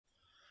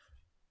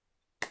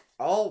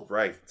All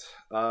right.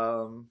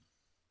 We're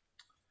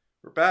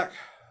back.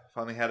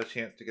 Finally had a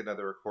chance to get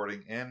another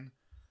recording in.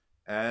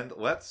 And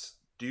let's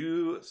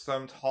do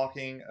some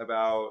talking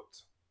about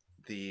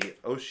the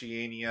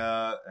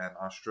Oceania and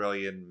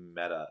Australian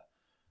meta.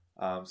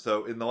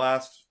 So, in the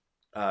last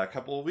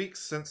couple of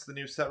weeks since the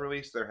new set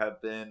release, there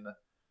have been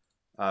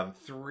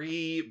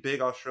three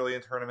big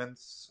Australian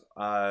tournaments.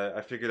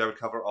 I figured I would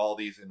cover all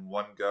these in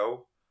one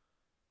go.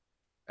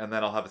 And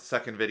then I'll have a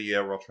second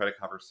video where I'll try to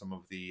cover some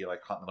of the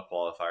continental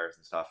qualifiers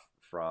and stuff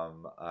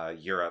from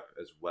Europe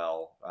as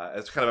well,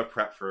 as kind of a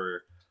prep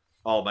for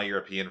all my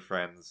European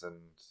friends and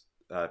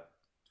uh,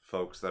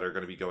 folks that are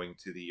going to be going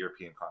to the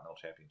European Continental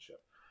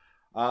Championship.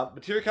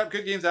 Materia Cup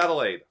Good Games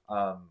Adelaide.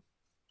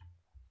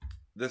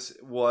 This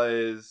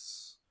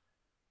was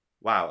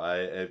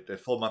a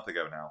full month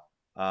ago now.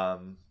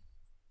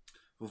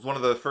 It was one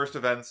of the first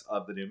events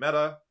of the new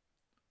meta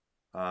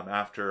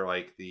after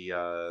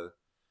the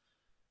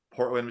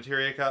Portland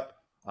Materia Cup.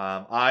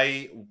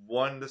 I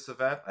won this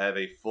event. I have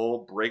a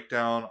full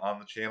breakdown on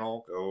the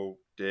channel. Go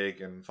dig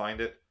and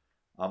find it.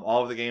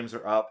 All of the games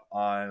are up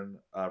on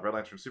Red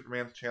Lantern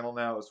Superman's channel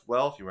now as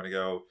well. If you want to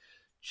go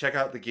check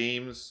out the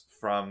games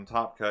from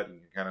Top Cut,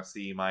 you can kind of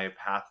see my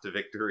path to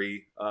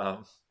victory.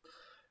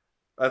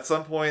 At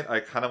some point, I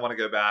kind of want to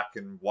go back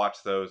and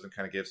watch those and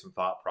kind of give some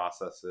thought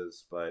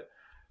processes, but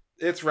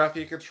it's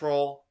Refugee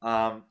Control.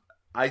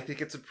 I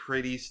think it's a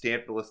pretty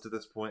standard list at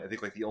this point. I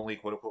think the only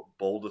quote unquote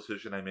bold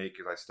decision I make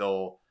is I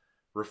still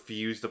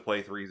refuse to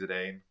play Three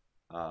Zidane.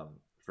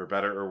 For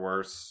better or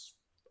worse,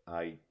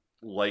 I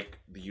like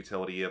the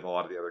utility of a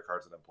lot of the other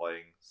cards that I'm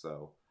playing.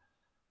 So,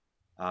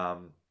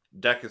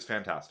 deck is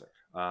fantastic.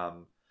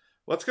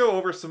 Let's go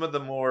over some of the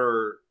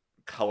more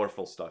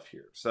colorful stuff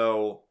here.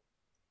 So,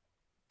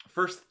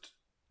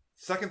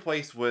 second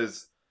place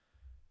was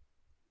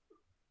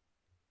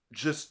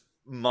just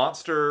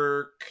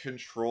monster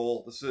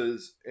control. This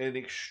is an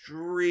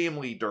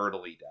extremely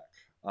dirtily deck.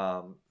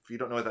 If you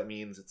don't know what that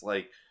means, it's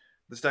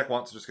this deck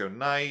wants to just go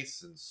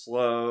nice and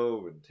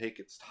slow and take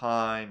its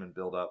time and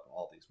build up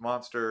all these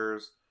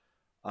monsters.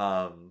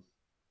 It's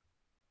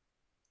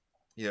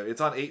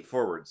on 8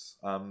 forwards,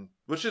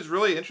 which is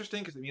really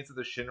interesting because it means that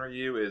the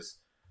Shinryu is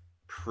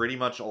pretty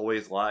much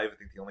always live. I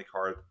think the only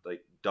card that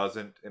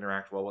doesn't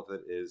interact well with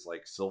it is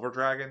Silver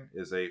Dragon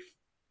is a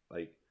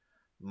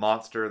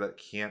monster that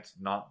can't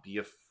not be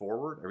a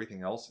forward.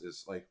 Everything else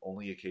is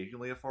only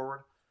occasionally a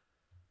forward.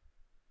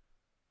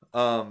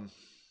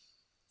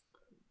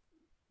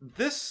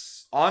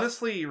 This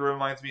honestly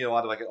reminds me a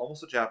lot of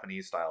almost a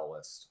Japanese style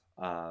list.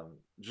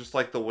 Just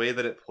the way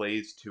that it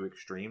plays to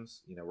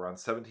extremes. We're on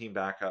 17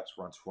 backups,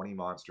 we're on 20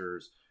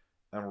 monsters,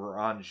 and we're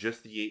on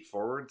just the 8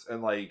 forwards.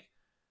 And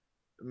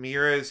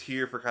Mira is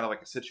here for kind of a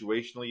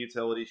situational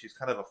utility. She's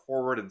kind of a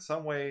forward in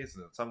some ways,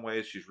 and in some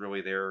ways she's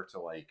really there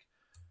to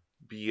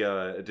be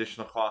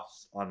additional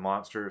costs on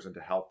monsters and to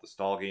help the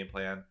stall game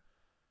plan.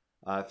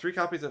 3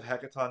 copies of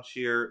Hecaton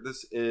Shear.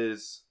 This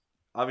is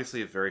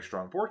obviously a very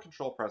strong board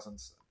control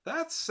presence.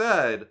 That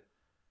said,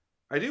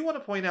 I do want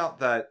to point out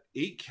that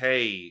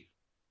 8K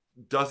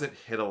doesn't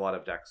hit a lot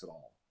of decks at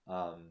all.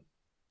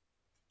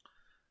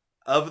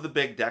 Of the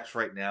big decks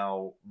right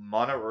now,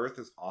 Mono Earth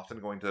is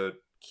often going to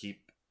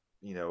keep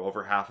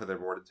over half of their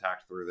board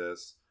intact through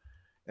this.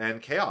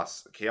 And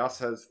Chaos. Chaos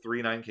has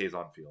 3 9Ks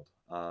on field.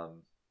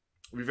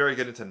 Would be very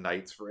good into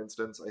Knights, for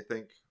instance, I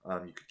think.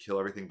 You could kill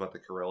everything but the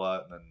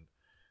Corilla, and then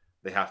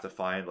they have to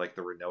find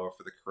the Renoa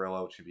for the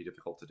Corilla, which would be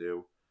difficult to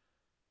do.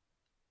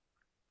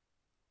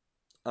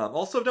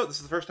 Also of note, this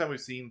is the first time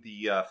we've seen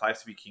the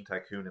 5CB King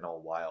Tycoon in a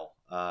while.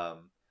 I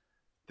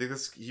think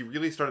he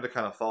really started to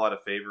kind of fall out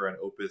of favor on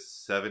Opus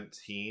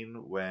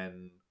 17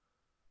 when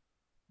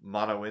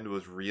Mono Wind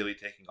was really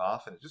taking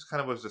off, and it just kind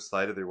of was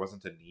decided there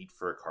wasn't a need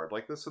for a card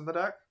like this in the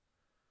deck.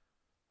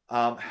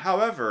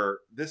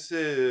 However, this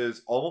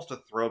is almost a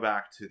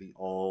throwback to the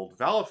old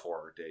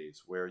Valifor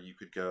days, where you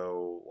could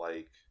go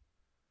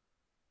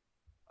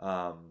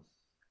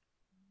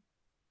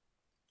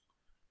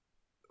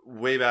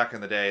way back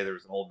in the day, there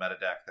was an old meta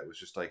deck that was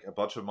just a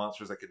bunch of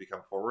monsters that could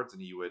become forwards,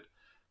 and you would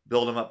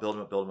build them up, build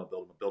them up, build them up,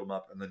 build them up, build them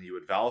up, and then you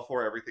would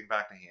Valifor everything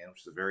back to hand,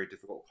 which is a very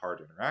difficult card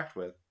to interact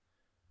with,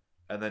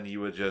 and then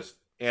you would just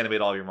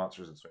animate all your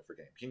monsters and swing for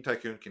game. King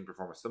Tycoon can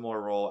perform a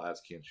similar role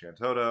as can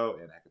Shantoto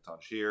and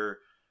Hecaton Shear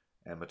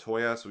and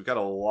Matoya. So we've got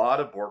a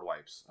lot of board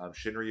wipes.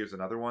 Shinryu is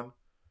another one.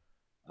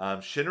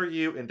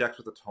 Shinryu in decks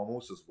with the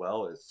Tomos as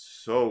well is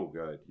so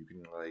good. You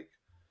can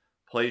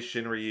play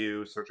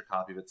Shinryu, search a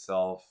copy of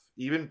itself,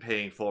 even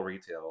paying full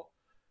retail,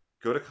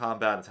 go to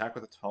combat, attack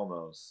with the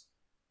Tomos,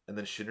 and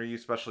then Shinryu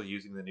special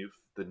using the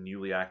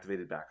newly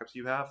activated backups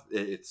you have.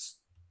 It's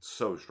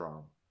so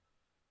strong.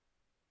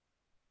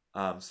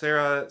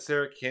 Sarah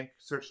can't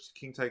search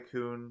King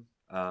Tycoon.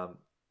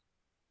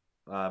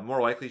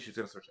 More likely, she's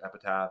going to search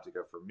Epitaph to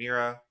go for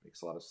Mira.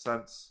 Makes a lot of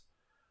sense.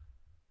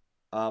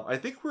 I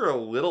think we're a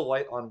little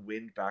light on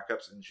wind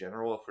backups in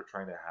general if we're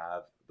trying to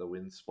have the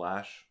wind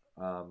splash.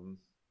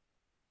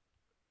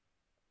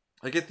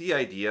 I get the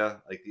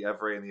idea. The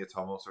Evray and the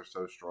Atomos are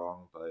so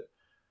strong, but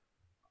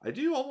I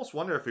do almost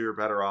wonder if we were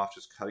better off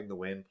just cutting the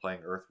wind,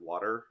 playing Earth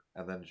Water,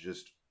 and then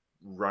just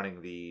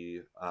running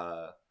the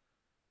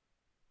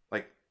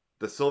like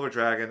the Silver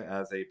Dragon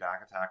as a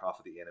back attack off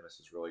of the Animus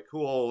is really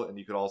cool, and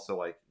you could also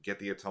like get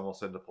the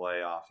Atomos into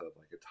play off of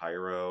like a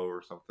Tyro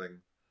or something.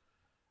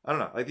 I don't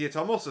know. Like the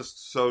Atomos is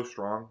so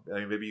strong. I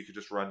mean, maybe you could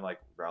just run like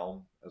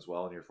Realm as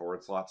well in your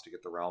forward slots to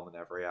get the Realm and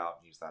Evray out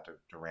and use that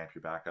to ramp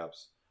your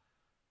backups.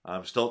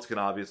 Stiltskin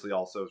obviously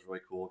also is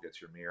really cool.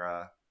 Gets your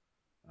Mira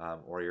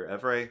or your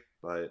Evray,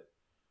 but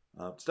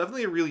it's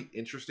definitely a really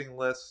interesting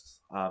list.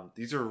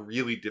 These are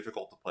really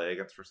difficult to play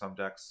against for some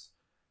decks.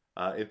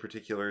 In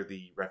particular,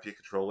 the Refia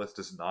control list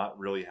does not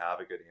really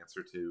have a good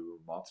answer to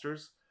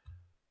monsters.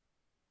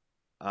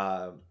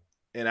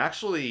 And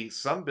actually,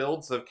 some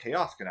builds of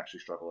Chaos can actually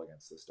struggle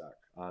against this deck.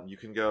 You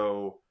can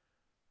go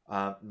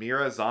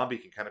Mira Zombie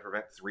can kind of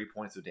prevent 3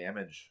 points of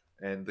damage,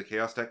 and the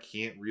Chaos deck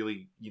can't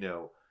really,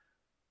 you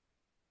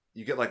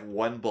get like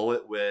 1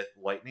 bullet with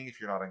Lightning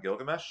if you're not on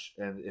Gilgamesh,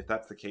 and if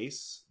that's the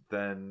case,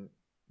 then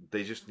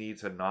they just need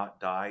to not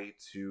die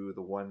to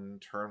the one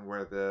turn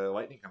where the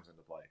Lightning comes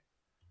into play.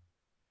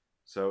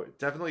 So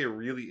definitely a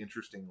really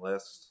interesting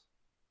list.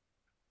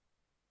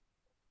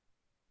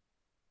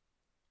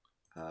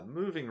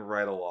 Moving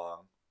right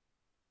along.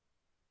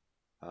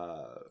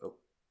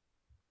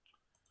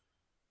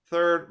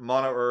 Third,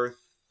 Mono Earth.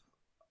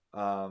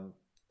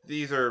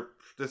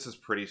 This is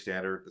pretty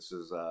standard. This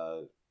is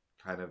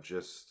kind of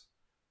just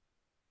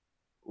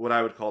what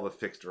I would call the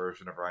fixed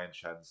version of Ryan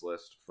Chen's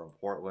list from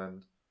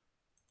Portland.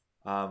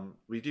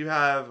 We do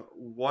have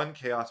one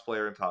Chaos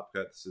player in Top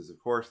Cut. This is, of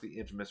course, the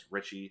infamous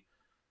Richie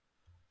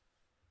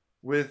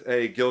with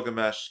a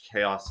Gilgamesh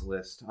Chaos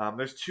list.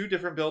 There's 2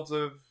 different builds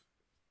of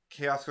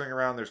Chaos going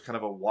around. There's kind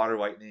of a Water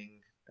Lightning,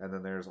 and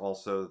then there's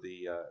also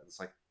the it's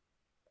like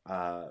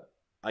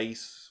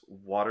Ice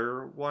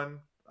Water one,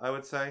 I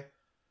would say.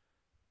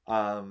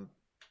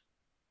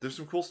 There's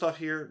some cool stuff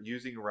here.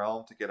 Using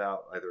Realm to get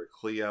out either a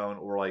Cleone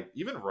or like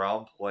even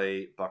Realm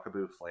play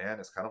Buckaboo Flan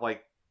is kind of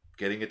like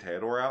getting a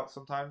Theodore out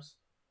sometimes.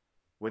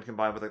 When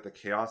combined with like the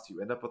Chaos,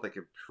 you end up with like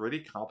a pretty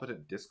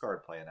competent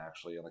discard plan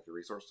actually, and like a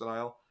resource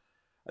denial.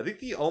 I think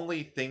the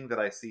only thing that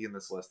I see in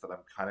this list that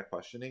I'm kind of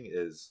questioning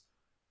is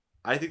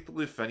I think the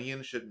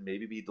Lufenian should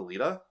maybe be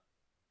Delita.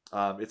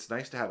 It's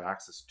nice to have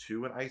access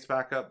to an ice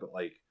backup, but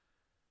like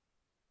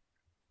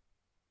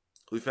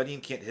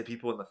Lufenian can't hit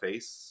people in the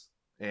face,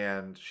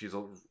 and she's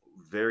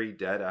very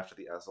dead after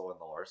the Ezel and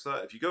the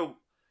Larsa. If you go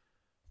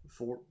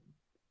for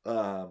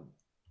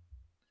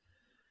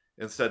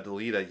instead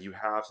Delita, you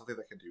have something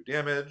that can do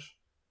damage,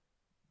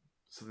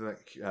 something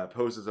that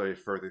poses a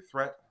further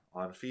threat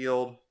on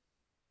field.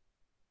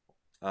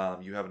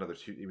 You have another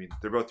 2. I mean,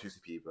 they're both 2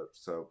 CP, but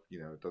so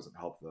it doesn't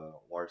help the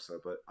Larsa.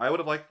 But I would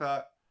have liked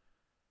that.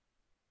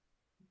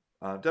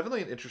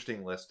 Definitely an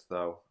interesting list,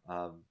 though.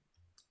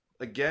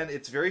 Again,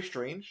 it's very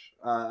strange.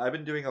 I've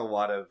been doing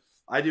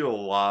I do a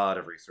lot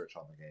of research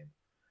on the game,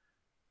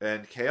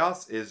 and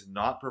Chaos is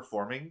not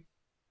performing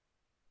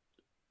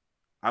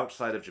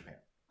outside of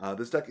Japan.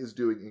 This deck is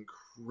doing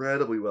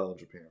incredibly well in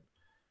Japan.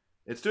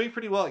 It's doing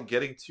pretty well at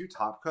getting to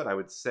Top Cut, I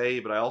would say,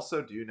 but I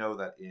also do know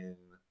that in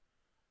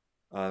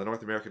the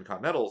North American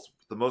Continentals,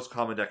 the most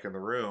common deck in the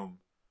room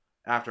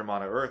after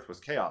Mono Earth was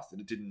Chaos, and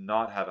it did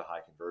not have a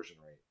high conversion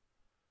rate.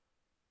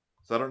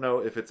 So I don't know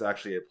if it's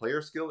actually a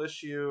player skill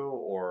issue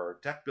or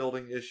deck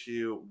building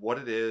issue, what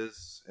it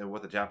is, and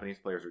what the Japanese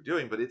players are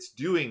doing, but it's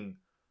doing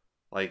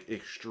like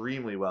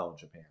extremely well in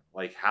Japan.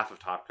 Like half of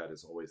Top Cut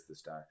is always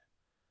this deck,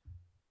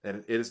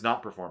 and it is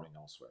not performing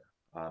elsewhere.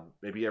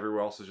 Maybe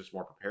everywhere else is just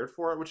more prepared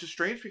for it, which is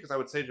strange because I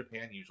would say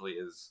Japan usually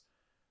is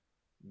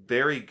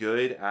very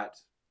good at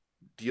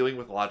dealing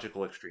with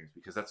logical extremes,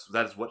 because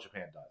that is what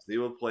Japan does. They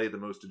will play the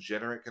most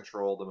degenerate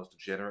control, the most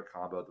degenerate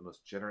combo, the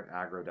most degenerate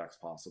aggro decks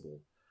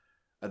possible,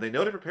 and they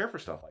know to prepare for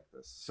stuff like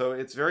this. So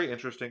it's very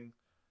interesting,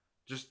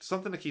 just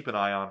something to keep an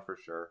eye on for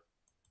sure.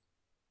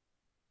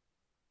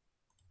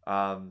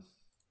 One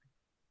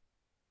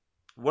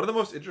of the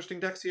most interesting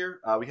decks here,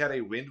 we had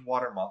a Wind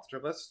Water monster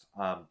list.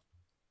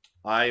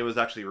 I was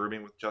actually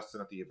rooming with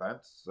Justin at the event,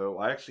 so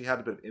I actually had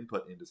a bit of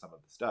input into some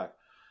of this deck.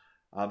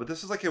 But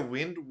this is like a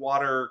Wind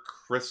Water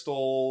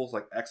Crystals,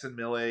 like X and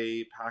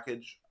Melee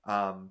package.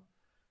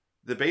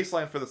 The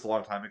baseline for this a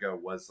long time ago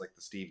was like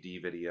the Steve D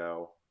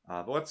video.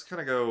 But let's kind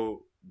of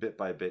go bit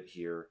by bit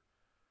here.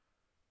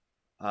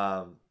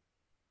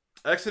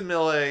 X and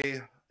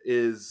Melee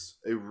is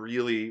a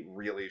really,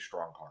 really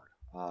strong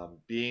card.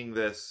 Being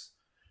this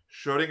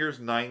Schrodinger's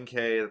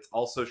 9K, that's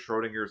also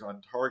Schrodinger's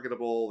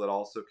Untargetable, that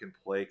also can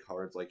play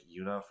cards like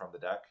Yuna from the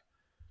deck.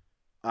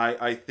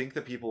 I think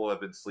that people have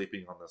been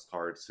sleeping on this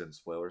card since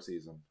spoiler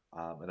season,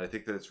 and I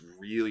think that it's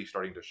really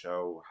starting to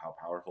show how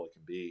powerful it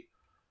can be.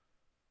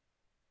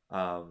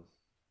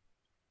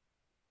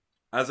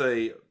 As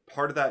a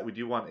part of that, we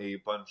do want a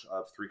bunch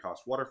of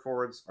 3-cost water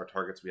forwards. Our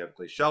targets, we have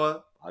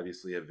Glaciella,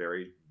 obviously a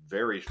very,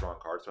 very strong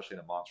card, especially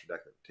in a monster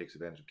deck that takes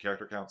advantage of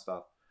character count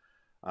stuff.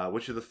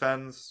 Witch of the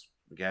Fens,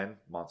 again,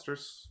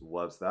 monsters,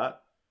 loves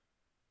that.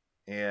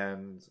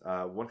 and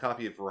one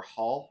copy of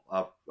Rahal.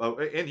 Oh,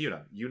 and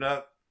Yuna.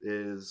 Yuna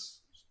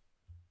is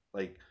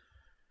like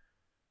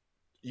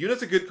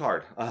Yuna's a good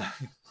card.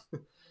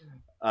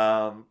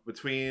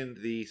 Between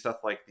the stuff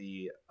like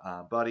the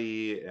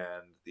Buddy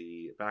and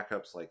the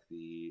backups like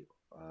the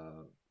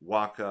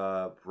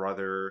Waka,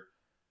 Brother,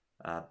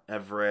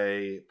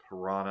 Evray,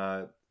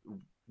 Piranha,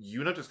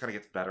 Yuna just kind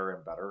of gets better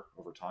and better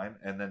over time,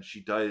 and then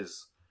she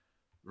does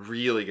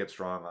really get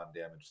strong on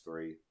damage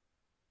 3.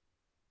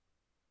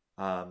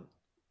 Um,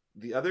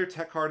 the other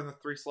tech card in the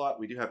 3 slot,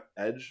 we do have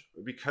Edge.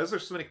 Because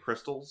there's so many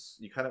crystals,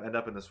 you kind of end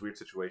up in this weird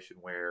situation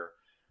where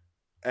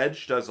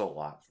Edge does a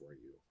lot for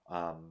you.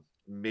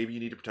 Maybe you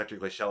need to protect your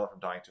Glaciella from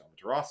dying to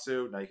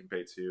Amaterasu. Now you can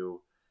pay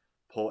 2,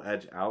 pull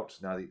Edge out.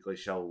 Now that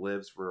Glaciella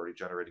lives, we're already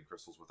generating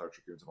crystals with our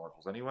Dragoons and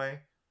Oracles anyway.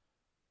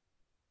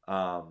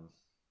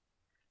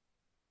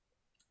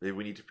 Maybe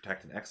we need to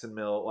protect an Exen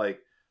Mill. Like,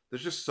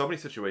 there's just so many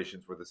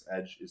situations where this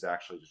Edge is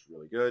actually just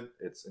really good.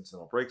 It's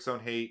incidental break zone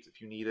hate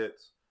if you need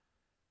it.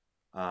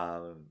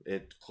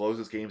 It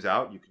closes games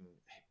out. You can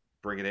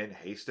bring it in,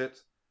 haste it,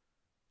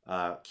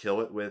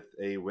 kill it with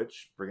a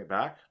Witch, bring it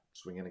back,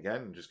 swing in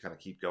again, and just kind of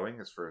keep going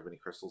as for as many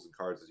crystals and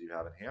cards as you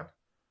have in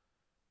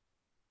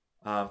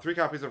hand. 3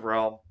 copies of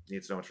Realm,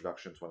 needs no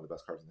introduction. It's one of the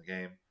best cards in the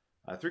game.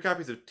 3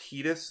 copies of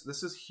Tidus.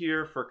 This is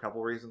here for a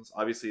couple reasons.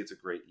 Obviously, it's a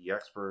great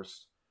EX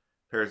burst.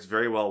 Pairs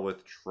very well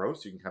with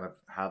Tros. You can kind of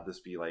have this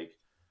be like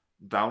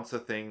bounce a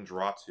thing,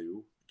 draw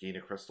 2, gain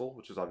a crystal,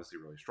 which is obviously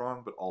really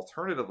strong. But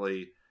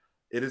alternatively,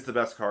 it is the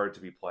best card to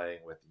be playing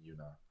with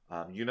Yuna.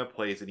 Yuna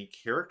plays any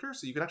character,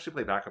 so you can actually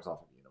play backups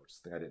off of Yuna, which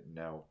is a thing I didn't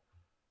know.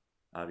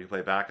 You can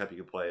play backup, you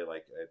can play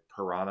like a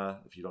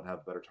Piranha if you don't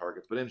have better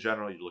targets, but in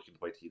general, you're looking to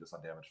play Tidus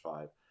on damage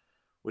 5,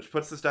 which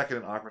puts this deck in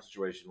an awkward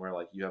situation where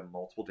like you have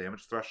multiple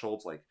damage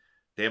thresholds, like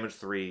damage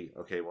 3,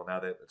 okay, well now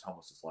that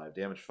Atomos is live,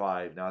 damage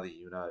 5, now the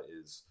Yuna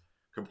is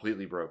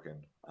completely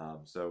broken.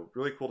 So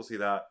really cool to see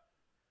that.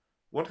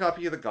 1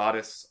 copy of the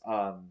Goddess.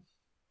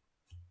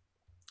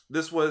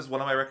 This was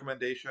one of my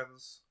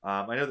recommendations.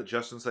 I know that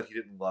Justin said he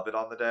didn't love it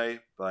on the day,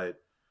 but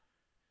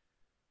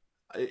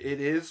it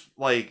is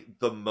like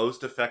the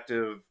most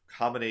effective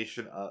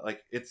combination.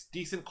 Like it's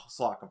decent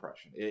slot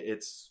compression.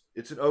 It's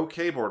an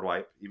okay board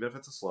wipe, even if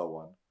it's a slow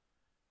one,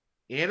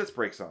 and it's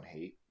breaks on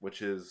hate,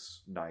 which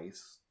is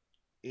nice.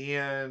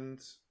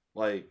 And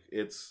like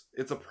it's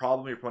a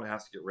problem your opponent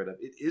has to get rid of.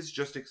 It is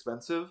just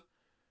expensive,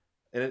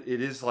 and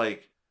it is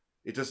like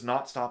it does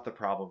not stop the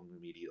problem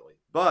immediately,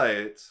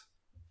 but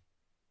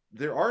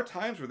there are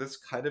times where this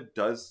kind of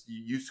does,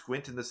 you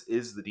squint and this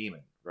is the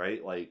demon,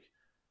 right? Like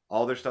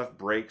all their stuff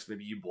breaks,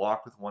 maybe you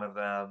block with one of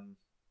them,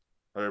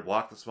 or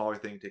block the smaller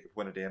thing, take a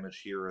point of damage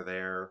here or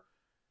there,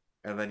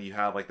 and then you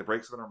have like the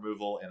breaks on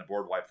removal and a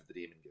board wipe that the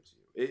demon gives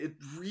you. It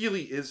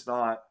really is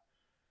not,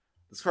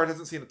 this card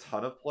hasn't seen a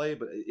ton of play,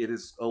 but it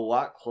is a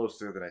lot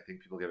closer than I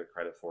think people give it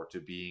credit for to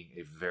being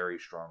a very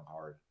strong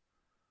card.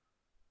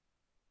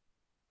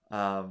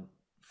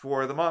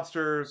 For the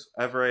monsters,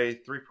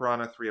 Evray, 3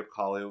 Piranha, 3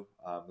 Apkalu.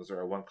 Those are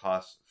a 1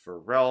 cost for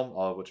Realm,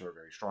 all of which are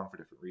very strong for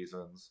different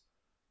reasons.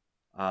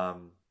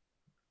 Only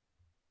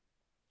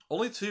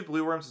 2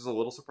 Blue Worms is a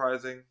little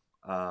surprising.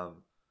 The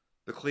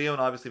Cleone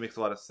obviously makes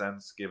a lot of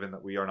sense given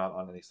that we are not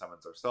on any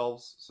summons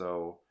ourselves,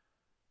 so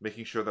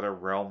making sure that our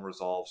Realm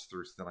resolves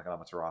through something like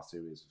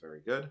Amaterasu is very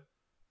good.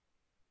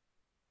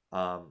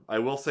 I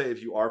will say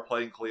if you are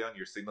playing Cleone,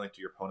 you're signaling to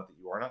your opponent that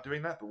you are not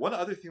doing that. But one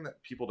other thing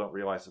that people don't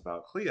realize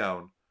about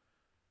Cleone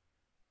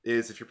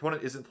is if your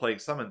opponent isn't playing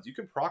summons, you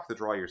can proc the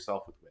draw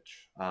yourself with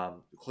Witch.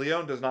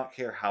 Cleone does not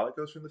care how it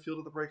goes from the field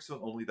to the break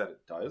zone, only that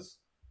it does.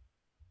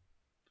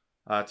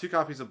 2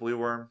 copies of Blue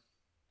Worm.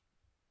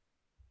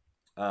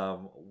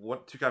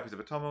 2 copies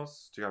of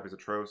Atomos, 2 copies of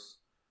Tros.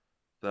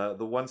 The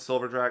 1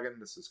 Silver Dragon,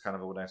 this is kind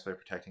of a nice way of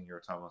protecting your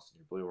Atomos and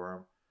your Blue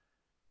Worm.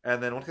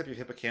 And then 1 copy of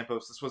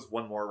Hippocampus, this was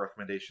one more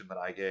recommendation that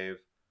I gave.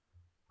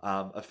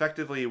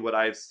 Effectively, what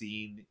I've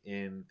seen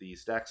in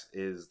these decks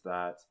is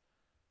that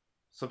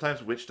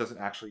sometimes Witch doesn't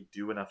actually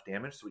do enough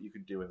damage, so what you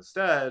can do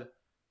instead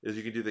is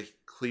you can do the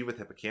Cleave with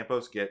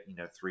Hippocampus, get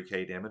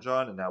 3k damage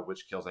on, and now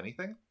Witch kills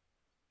anything.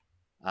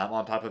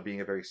 On top of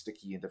being a very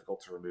sticky and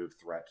difficult to remove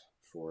threat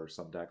for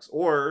some decks.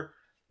 Or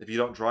if you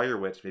don't draw your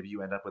Witch, maybe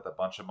you end up with a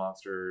bunch of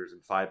monsters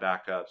and 5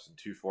 backups and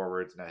 2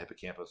 forwards, and now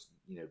Hippocampus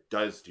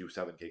does do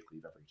 7k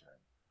Cleave every turn.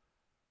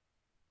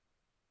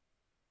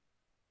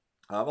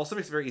 Also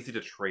makes it very easy to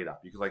trade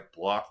up. You can like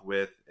block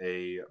with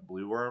a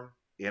Blue Worm,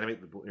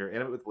 animate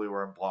with Blue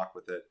Worm, block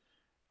with it,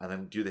 and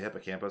then do the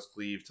Hippocampus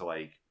Cleave to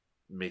like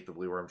make the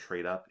Blue Worm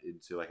trade up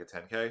into like a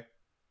 10k.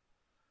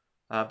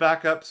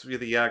 Backups, we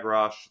have the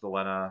Yagrosh, the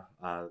Lena,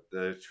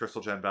 the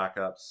Crystal Gen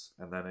backups,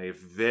 and then a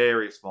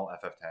very small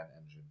FF10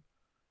 engine.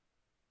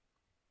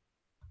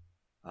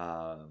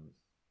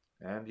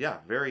 And yeah,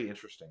 very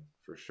interesting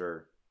for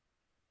sure.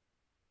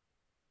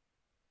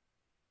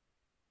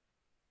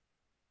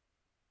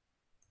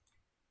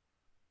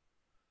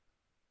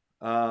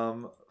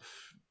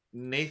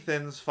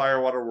 Nathan's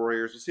Firewater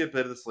Warriors. We'll see a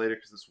bit of this later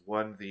because this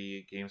won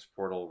the Games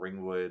Portal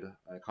Ringwood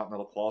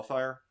Continental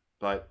Qualifier.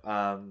 But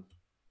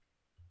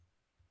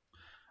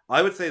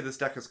I would say this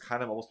deck has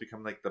kind of almost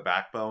become like the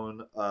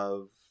backbone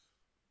of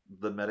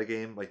the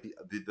metagame, like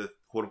the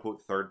quote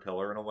unquote third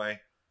pillar in a way.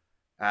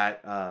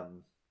 At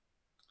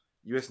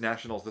US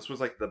Nationals, this was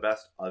like the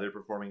best other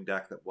performing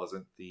deck that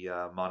wasn't the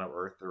Mono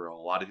Earth. There were a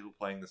lot of people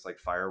playing this like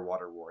Fire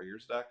Water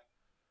Warriors deck.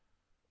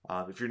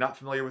 If you're not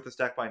familiar with this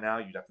deck by now,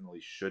 you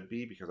definitely should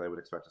be, because I would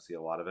expect to see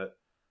a lot of it.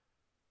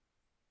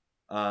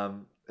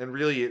 And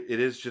really, it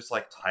is just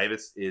like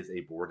Tyvis is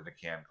a board in a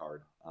can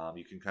card.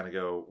 You can kind of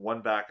go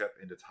one backup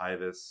into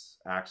Tyvis,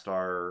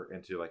 Axstar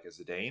into like a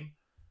Zidane,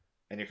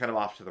 and you're kind of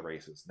off to the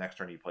races. Next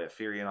turn, you play a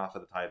Furion off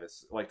of the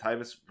Tyvis. Like,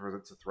 Tyvis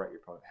presents a threat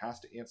your opponent has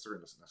to answer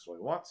and doesn't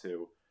necessarily want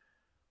to,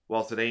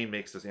 while Zidane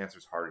makes those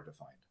answers harder to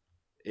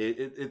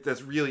find.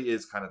 This really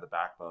is kind of the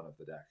backbone of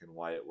the deck and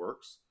why it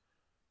works.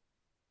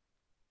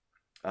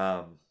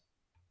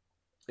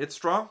 It's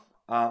strong.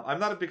 I'm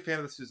not a big fan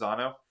of the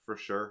Susano, for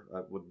sure.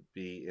 That wouldn't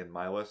be in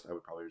my list. I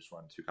would probably just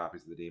run 2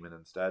 copies of the Demon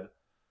instead.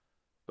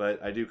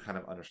 But I do kind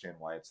of understand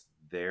why it's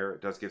there.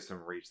 It does give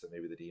some reach that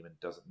maybe the Demon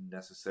doesn't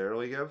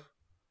necessarily give.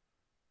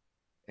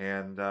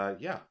 And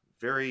yeah,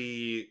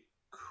 very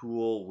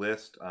cool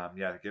list.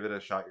 Yeah, give it a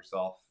shot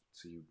yourself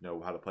so you know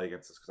how to play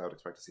against this, because I would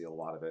expect to see a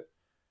lot of it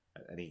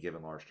at any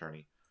given large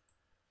tourney.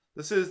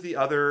 This is the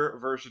other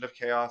version of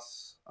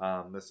Chaos.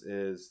 This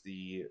is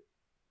the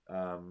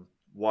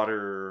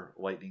Water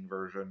Lightning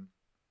version.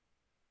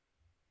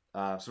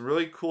 Some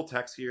really cool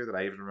text here that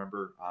I even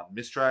remember.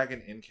 Mist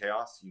Dragon in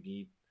Chaos, you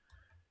need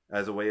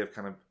as a way of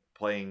kind of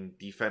playing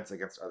defense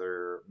against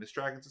other Mist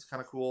Dragons is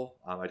kind of cool.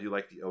 I do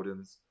like the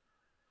Odins.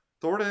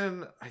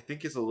 Thornton, I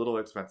think, is a little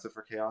expensive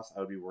for Chaos. I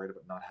would be worried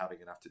about not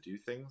having enough to do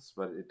things,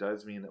 but it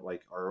does mean that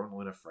like our own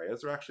Luna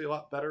Freyas are actually a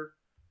lot better.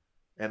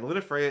 And Luna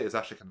Freya is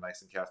actually kind of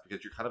nice in Chaos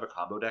because you're kind of a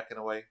combo deck in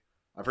a way.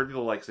 I've heard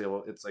people like say,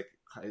 well, it's like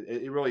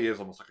it really is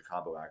almost like a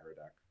combo aggro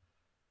deck.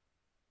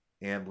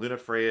 And Luna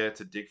Freya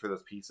to dig for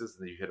those pieces,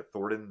 and then you hit a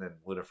Thornton, then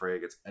Luna Freya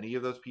gets any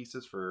of those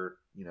pieces for,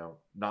 you know,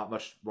 not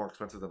much more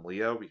expensive than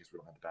Leo, because we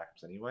don't have the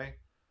backups anyway.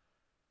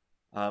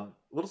 A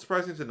little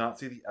surprising to not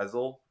see the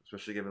Ezel,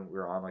 especially given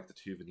we're on like the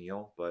 2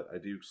 Vanille, but I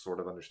do sort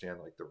of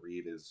understand like the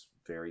read is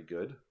very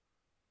good.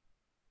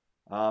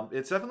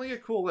 It's definitely a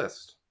cool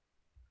list.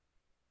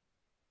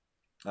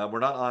 We're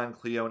not on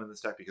Cleone in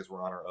this deck because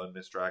we're on our own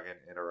Mist Dragon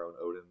and our own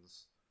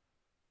Odins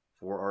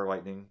for our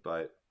Lightning,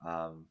 but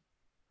a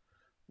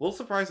little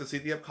surprised to see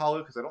the Upkalu,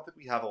 because I don't think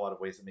we have a lot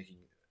of ways of making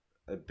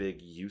a big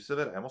use of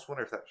it. I almost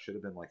wonder if that should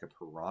have been like a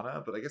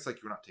Piranha, but I guess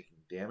like you're not taking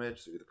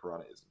damage, so the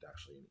Piranha isn't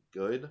actually any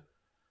good.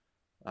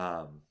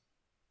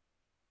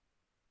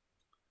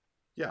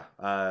 Yeah.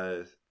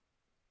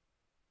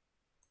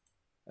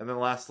 And then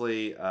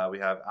lastly, we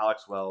have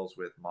Alex Wells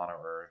with Mono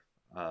Earth.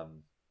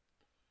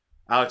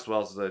 Alex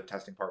Wells is a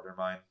testing partner of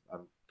mine.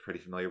 I'm pretty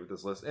familiar with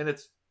this list, and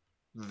it's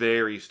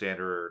very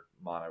standard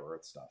Mono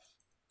Earth stuff.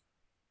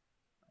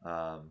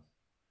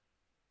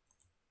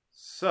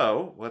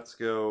 So let's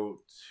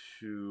go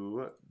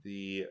to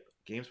the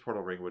Games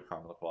Portal Ringwood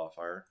Common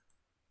Qualifier.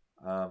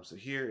 So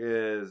here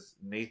is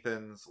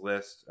Nathan's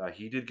list.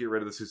 He did get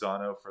rid of the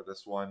Susano for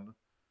this one.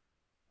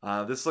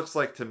 This looks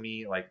like, to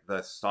me, like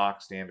the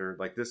stock standard.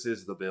 Like, this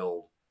is the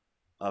build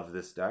of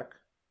this deck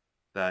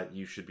that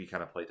you should be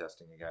kind of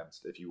playtesting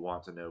against if you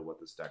want to know what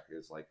this deck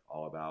is like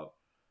all about.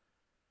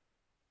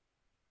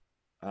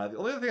 The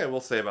only other thing I will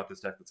say about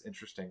this deck that's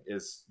interesting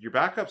is your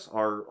backups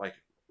are like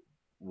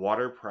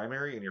water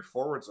primary and your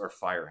forwards are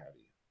fire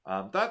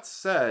heavy. That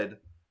said,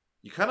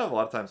 you kind of a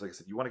lot of times, like I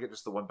said, you want to get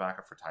just the one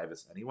backup for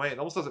Tyvis anyway. It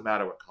almost doesn't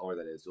matter what color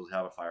that is. You'll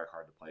have a fire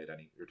card to play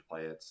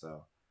it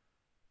So,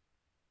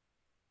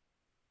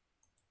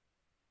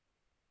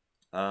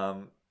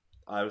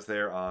 I was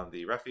there on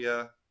the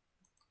Refia.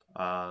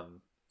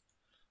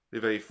 We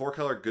have a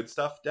 4-color Good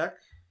Stuff deck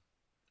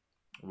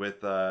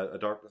with a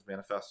Darkness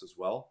Manifest as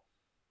well.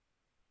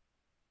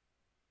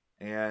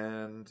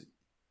 And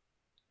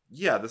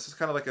yeah, this is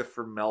kind of like a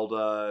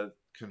Fermelda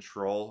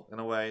control in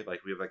a way.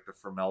 Like, we have like the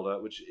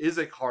Fermelda, which is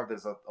a card that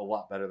is a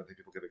lot better than I think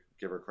people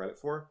give her credit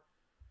for.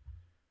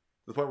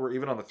 To the point where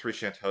even on the 3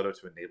 Shantoto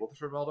to enable the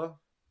Fermelda.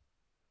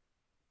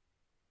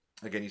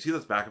 Again, you see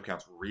those backup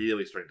counts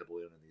really starting to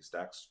balloon in these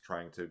decks,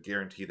 trying to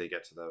guarantee they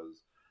get to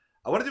those.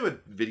 I want to do a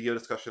video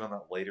discussion on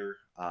that later.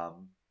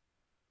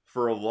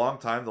 For a long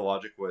time, the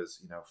logic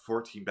was,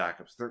 14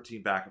 backups,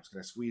 13 backups,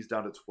 going to squeeze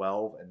down to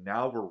 12, and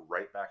now we're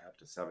right back up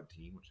to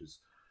 17, which is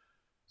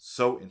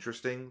so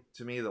interesting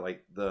to me that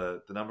like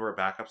the number of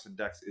backups in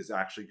decks is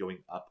actually going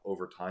up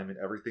over time and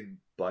everything,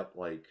 but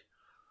like,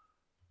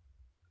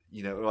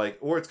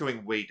 or it's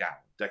going way down.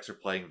 Decks are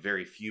playing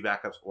very few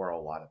backups or a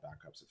lot of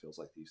backups, it feels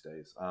like these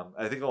days.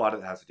 I think a lot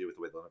of it has to do with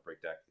the way the Limit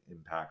Break deck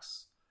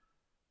impacts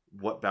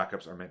what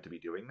backups are meant to be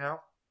doing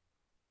now.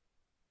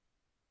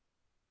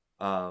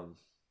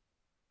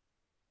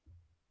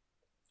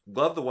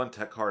 Love the one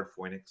tech card,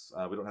 Phoenix.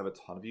 We don't have a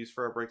ton of use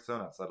for our Break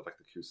Zone outside of like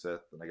the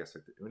Kusith and I guess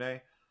like the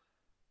Une.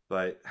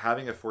 But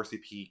having a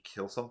 4CP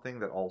kill something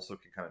that also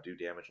can kind of do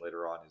damage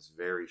later on is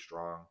very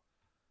strong.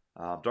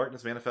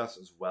 Darkness Manifest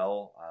as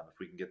well. If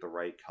we can get the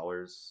right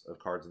colors of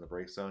cards in the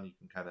Break Zone, you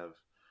can kind of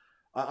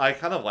I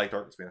kind of like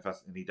Darkness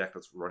Manifest in any deck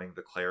that's running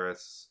the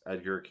Claris,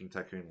 Edgar, King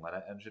Tycoon,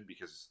 Lena engine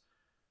because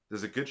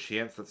there's a good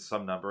chance that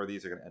some number of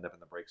these are going to end up in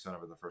the break zone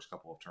over the first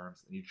couple of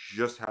turns, and you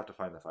just have to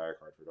find the fire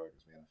card for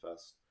Darkness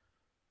Manifest.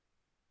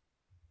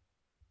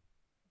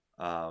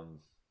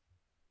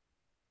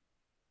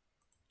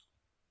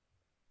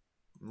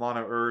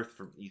 Mono Earth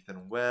from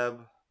Ethan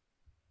Webb.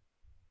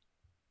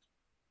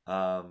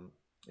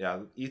 Yeah,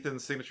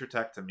 Ethan's signature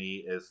tech to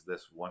me is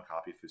this one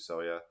copy of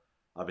Fusoya.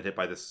 I've been hit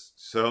by this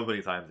so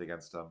many times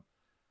against him.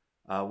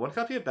 One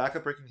copy of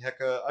Backup Breaking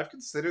Heka. I've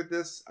considered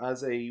this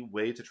as a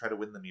way to try to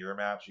win the mirror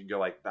match. You can go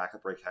like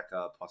Backup Break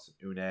Heka plus an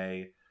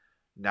Une.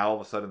 Now all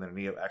of a sudden their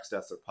Neo X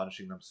deaths are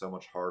punishing them so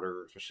much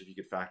harder, especially if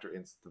you could factor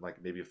in something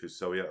like maybe a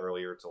Fusoya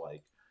earlier to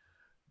like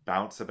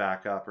bounce a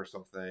backup or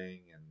something.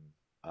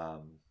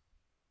 And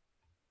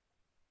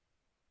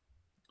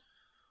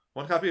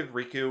one copy of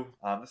Riku.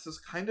 This is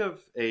kind of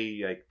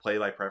a like play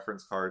by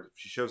preference card.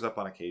 She shows up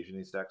on occasion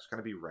in these decks. Kind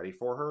of be ready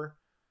for her.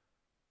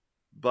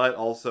 But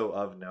also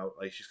of note,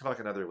 like she's kind of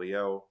like another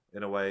Leo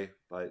in a way,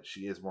 but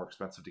she is more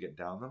expensive to get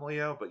down than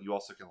Leo. But you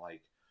also can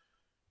like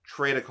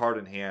trade a card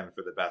in hand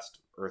for the best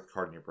Earth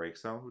card in your break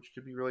zone, which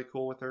could be really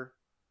cool with her.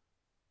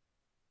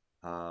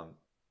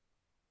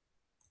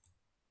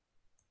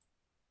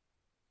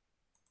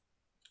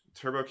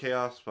 Turbo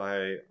Chaos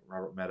by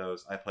Robert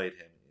Meadows. I played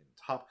him in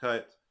Top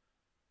Cut.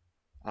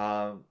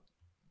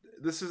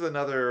 This is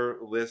another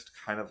list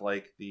kind of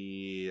like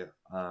the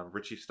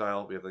Richie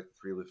style. We have like the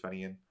 3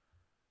 Lufenian.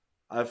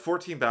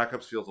 14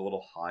 backups feels a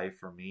little high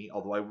for me,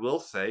 although I will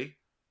say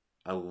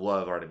I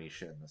love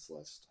Artemisian in this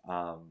list.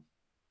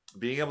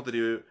 Being able to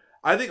do...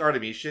 I think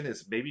Artemisian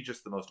is maybe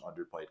just the most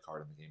underplayed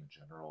card in the game in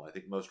general. I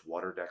think most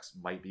water decks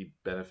might be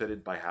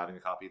benefited by having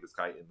a copy of this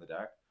guy in the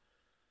deck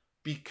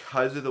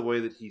because of the way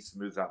that he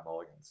smooths out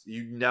mulligans.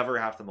 You never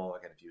have to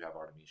mulligan if you have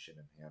Artemisian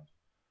in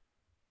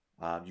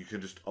hand. You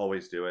can just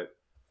always do it.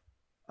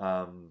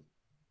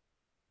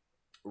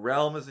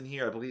 Realm is in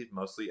here, I believe,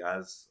 mostly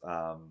as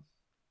a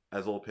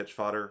little pitch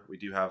fodder. We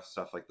do have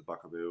stuff like the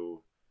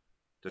Buckaboo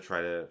to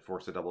try to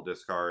force a double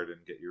discard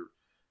and get your...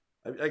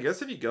 I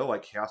guess if you go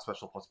like Chaos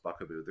Special plus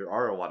Buckaboo, there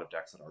are a lot of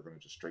decks that are going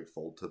to just straight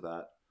fold to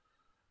that.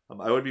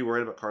 I would be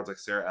worried about cards like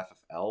Sarah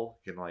FFL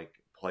can like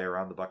play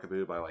around the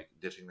Buckaboo by like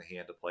ditching the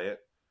hand to play it.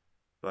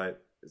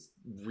 But it's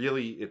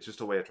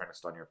just a way of trying to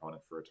stun your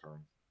opponent for a turn.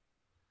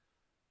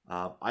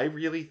 I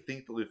really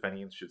think the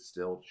Lufenians should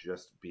still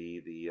just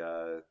be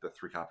the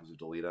 3 copies of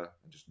Delita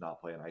and just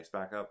not play an ice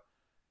backup.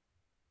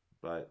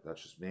 But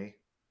that's just me.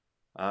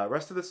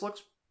 Rest of this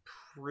looks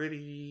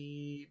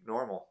pretty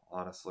normal,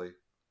 honestly.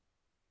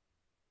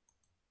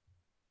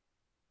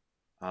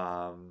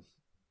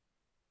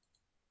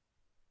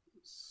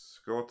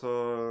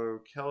 Scroto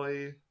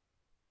Kelly.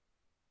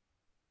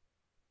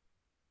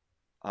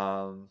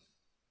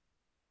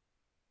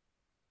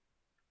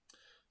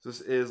 This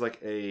is like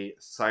a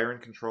Siren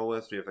control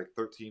list. We have like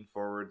 13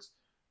 forwards.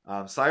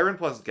 Siren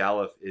plus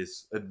Galuf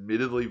is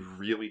admittedly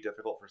really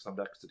difficult for some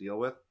decks to deal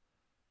with.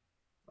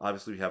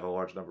 Obviously, we have a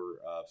large number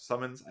of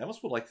summons. I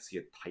almost would like to see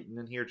a Titan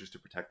in here just to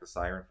protect the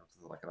Siren from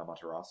something like an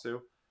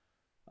Amaterasu.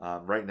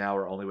 Right now,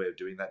 our only way of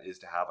doing that is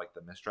to have like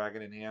the Mist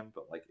Dragon in hand,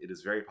 but like it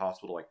is very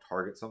possible to like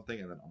target something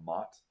and then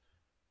Amat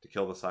to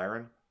kill the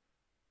Siren.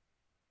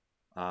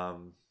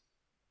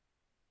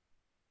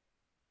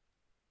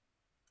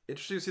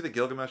 Interesting to see the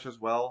Gilgamesh as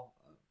well.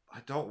 I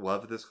don't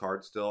love this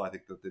card still. I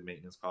think that the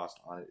maintenance cost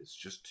on it is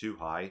just too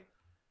high.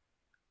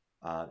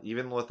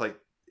 Even with like,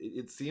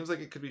 it seems like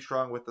it could be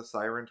strong with the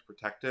Siren to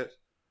protect it,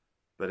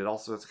 but it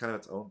also has kind of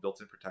its own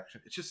built-in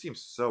protection. It just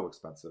seems so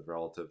expensive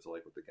relative to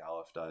like what the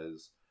Galuf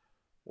does,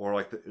 or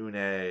like the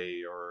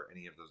Une or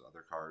any of those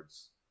other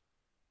cards.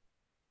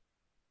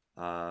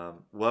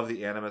 Love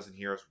the Animas in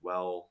here as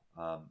well.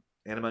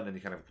 Anima in any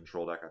kind of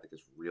control deck I think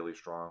is really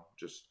strong.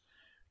 Just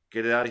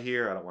get it out of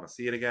here. I don't want to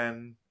see it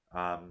again.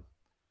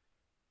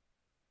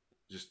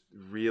 Just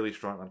really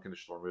strong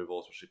unconditional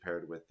removal, especially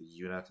paired with the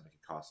unit, and it can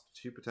cost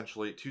 2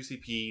 potentially 2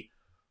 CP.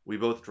 We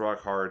both draw a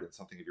card, and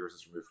something of yours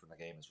is removed from the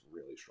game is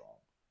really strong.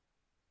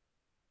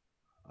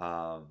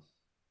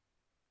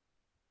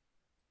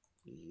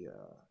 Yeah,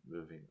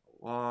 moving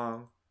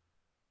along.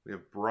 We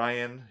have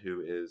Brian,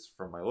 who is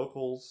from my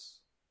locals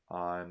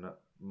on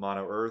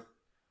Mono Earth,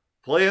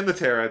 playing the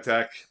Terra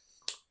tech.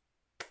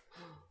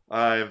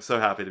 I am so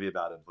happy to be a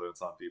bad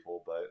influence on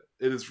people, but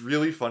it is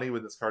really funny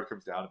when this card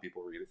comes down and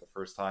people read it the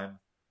first time.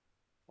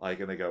 Like,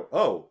 and they go,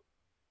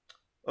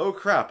 oh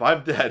crap,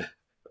 I'm dead.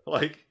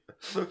 Like,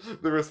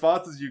 the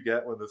responses you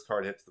get when this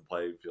card hits the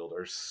playing field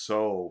are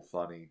so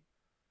funny.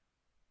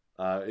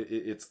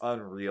 It's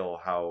unreal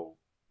how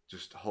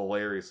just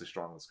hilariously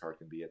strong this card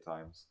can be at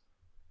times.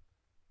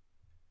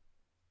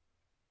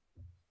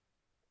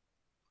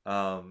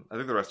 I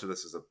think the rest of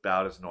this is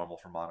about as normal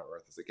for Mono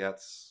Earth as it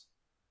gets.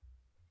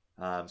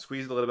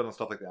 Squeezed a little bit on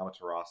stuff like the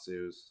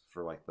Amaterasu's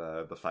for like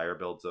the fire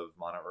builds of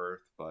Mono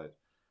Earth, but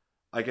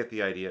I get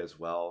the idea as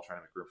well, trying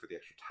to make room for the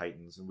extra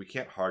Titans, and we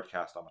can't hard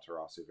cast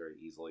Amaterasu very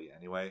easily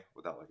anyway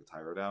without like a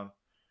Tyro down.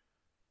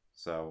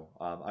 So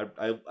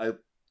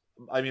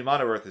I mean,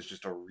 Mono Earth is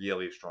just a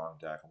really strong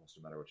deck, almost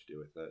no matter what you do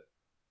with it.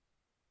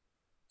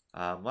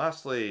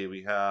 Lastly,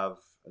 we have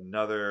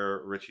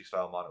another Richie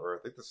style Mono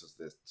Earth. I think this is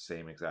the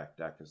same exact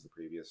deck as the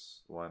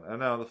previous one. I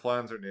know the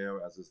Flans are new,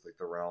 as is like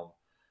the Realm.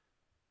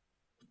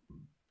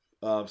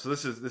 So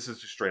this is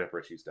just straight up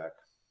Richie's deck,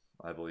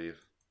 I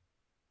believe.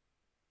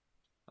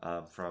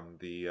 From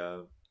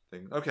the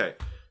thing. Okay,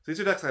 so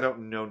these are decks I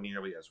don't know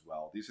nearly as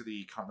well. These are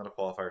the Continental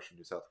Qualifiers from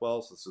New South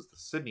Wales. This is the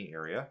Sydney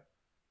area,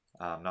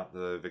 not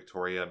the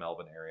Victoria,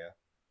 Melbourne area.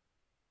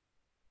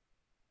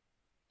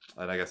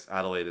 And I guess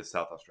Adelaide is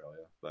South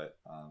Australia, but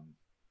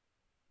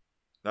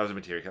that was a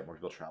Materia Cup. More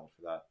people traveled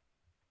for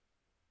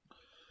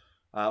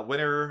that.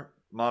 Winner,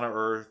 Mono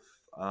Earth.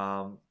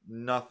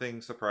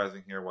 Nothing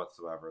surprising here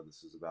whatsoever.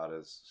 This is about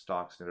as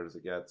stock standard as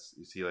it gets.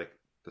 You see, like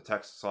the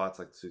text slots,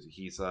 like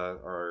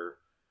Suzuhisa, are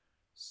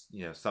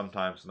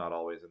sometimes, not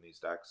always, in these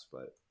decks.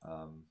 But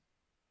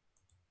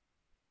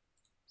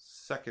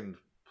second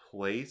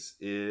place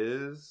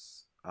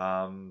is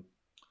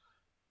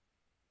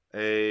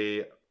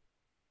a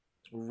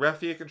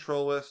Refia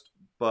control list,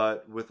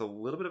 but with a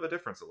little bit of a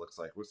difference. It looks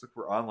like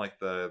we're on like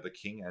the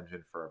King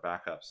engine for our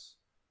backups,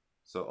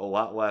 so a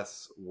lot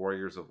less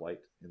Warriors of Light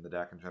in the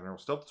deck in general.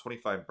 Still up to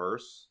 25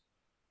 bursts.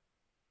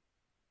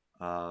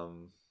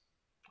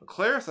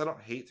 Claris, I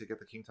don't hate to get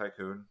the King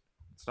Tycoon.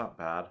 It's not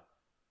bad.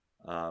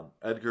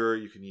 Edgar,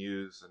 you can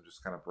use and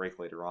just kind of break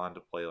later on to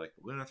play like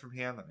the Luna from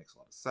hand. That makes a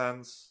lot of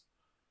sense.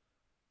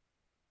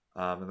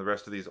 And the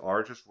rest of these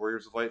are just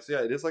Warriors of Light. So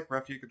yeah, it is like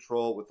Refugee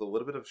Control with a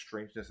little bit of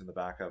strangeness in the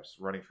backups,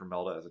 running for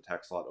Melda as a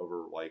tech slot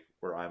over like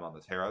where I'm on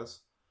the Terras.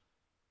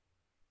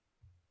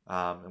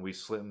 And we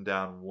slimmed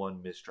down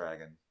one Mist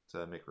Dragon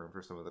to make room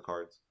for some of the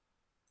cards.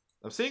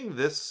 I'm seeing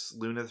this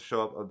Lunith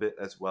show up a bit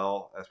as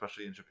well,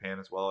 especially in Japan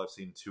as well. I've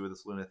seen 2 of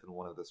this Lunith and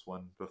 1 of this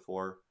one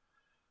before.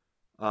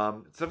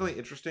 It's definitely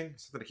interesting,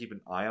 something to keep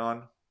an eye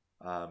on,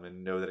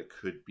 and know that it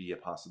could be a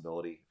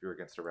possibility if you're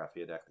against a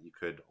Raffia deck that you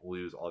could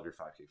lose all of your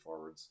 5k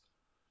forwards.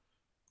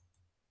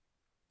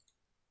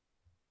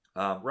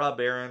 Rob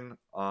Barron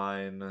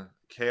on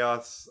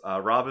Chaos.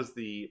 Rob is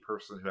the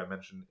person who I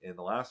mentioned in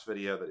the last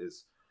video that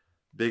is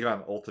big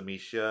on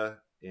Ultimecia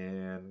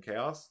in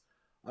Chaos.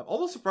 I'm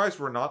almost surprised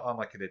we're not on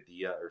like an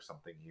Adia or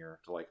something here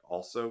to like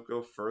also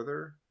go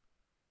further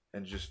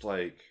and just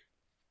like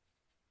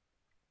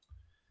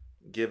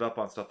give up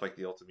on stuff like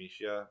the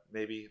Ultimecia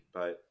maybe,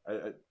 but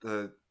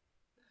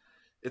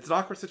it's an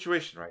awkward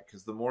situation, right?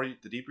 Because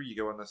the deeper you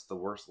go in this, the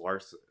worse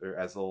Lars or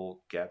Ezel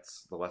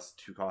gets, the less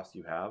 2 cost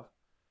you have.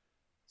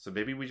 So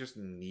maybe we just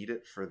need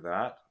it for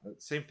that.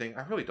 Same thing.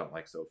 I really don't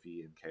like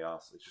Sophie in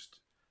Chaos. It's just,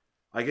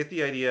 I get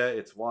the idea.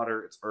 It's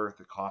water, it's earth,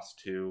 it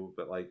costs 2,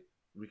 but like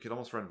we could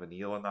almost run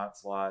Vanille in that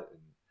slot,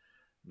 and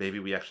maybe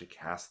we actually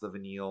cast the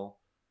Vanille.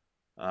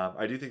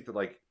 I do think that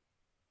like,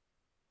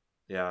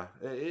 yeah,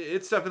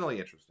 it's definitely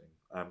interesting.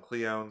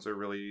 Cleons are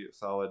really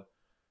solid.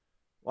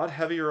 A lot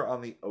heavier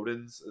on the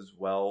Odins as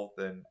well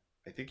than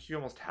I think you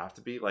almost have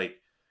to be. Like,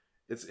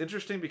 it's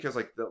interesting because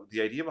like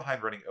the idea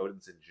behind running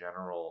Odins in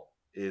general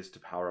is to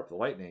power up the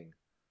lightning.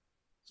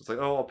 So it's like,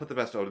 oh, I'll put the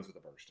best Odins with a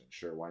burst in.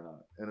 Sure, why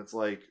not? And it's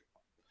like,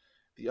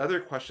 the other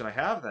question I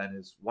have then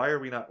is, why are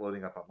we not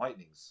loading up on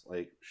lightnings?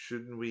 Like,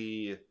 shouldn't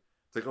we?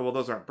 It's like, oh, well,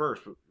 those aren't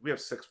bursts, but we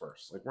have 6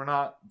 bursts. Like, we're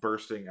not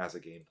bursting as a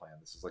game plan.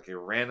 This is like a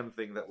random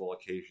thing that will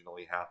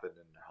occasionally happen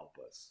and help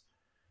us.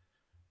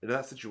 And in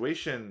that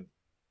situation,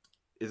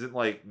 isn't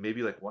like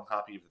maybe like 1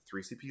 copy of the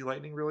 3 CP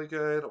lightning really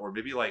good? Or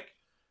maybe like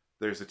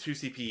there's a 2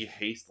 CP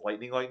haste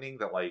lightning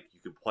that like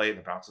you could play and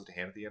it bounces to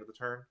hand at the end of the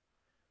turn.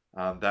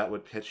 That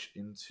would pitch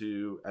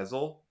into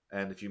Ezel,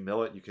 and if you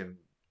mill it, you can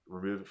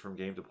remove it from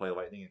game to play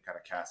lightning and kind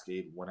of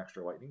cascade 1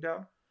 extra lightning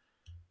down.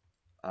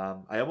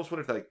 I almost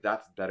wonder if like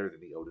that's better than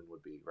the Odin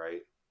would be,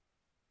 right?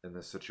 In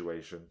this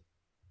situation.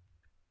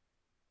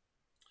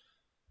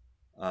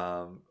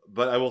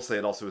 But I will say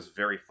it also is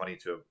very funny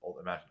to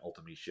imagine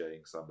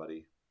Ultimecia-ing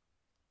somebody.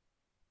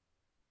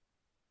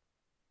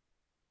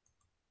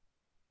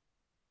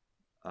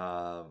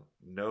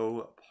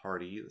 No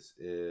party. This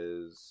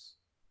is,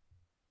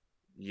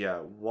 yeah,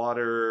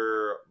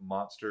 water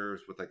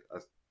monsters with like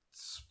a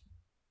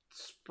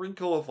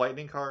sprinkle of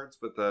lightning cards,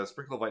 but the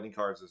sprinkle of lightning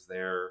cards is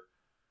there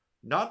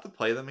not to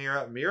play the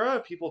Mira.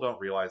 Mira, people don't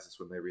realize this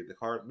when they read the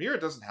card. Mira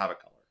doesn't have a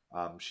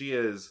color. She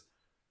is,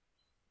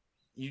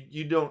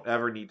 you don't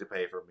ever need to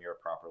pay for Mira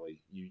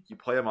properly. You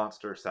play a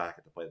monster, sack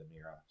it to play the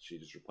Mira. She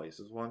just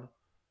replaces one.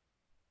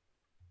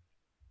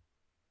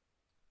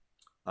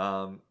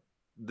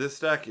 This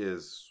deck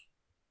is,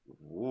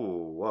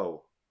 ooh,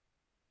 whoa.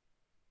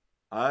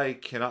 I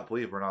cannot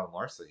believe we're not on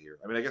Larsa here.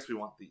 I mean, I guess we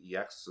want the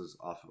EXs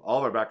off of all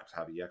of our backups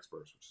have EX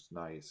bursts, which is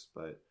nice,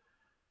 but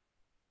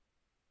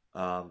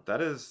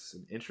that is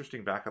an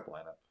interesting backup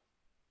lineup.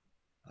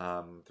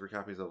 3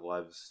 copies of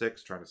Live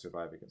 6 trying to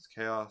survive against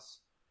Chaos.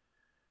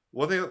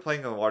 One thing about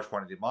playing a large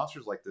quantity of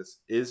monsters like this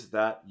is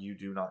that you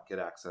do not get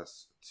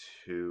access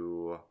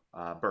to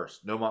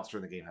burst. No monster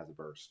in the game has a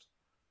burst.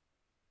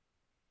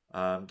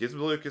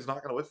 Gizmaluke is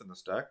not going to whiff in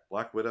this deck.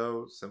 Black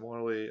Widow,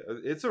 similarly.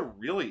 It's a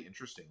really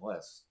interesting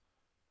list.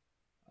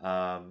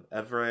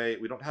 Evray,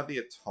 we don't have the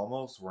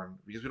Atomos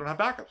because we don't have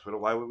backups.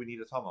 Why would we need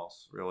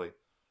Atomos, really?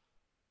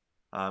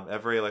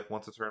 Evray, like,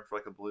 once a turn for,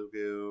 like, a Blue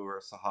Goo or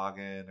a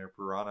Sahagin or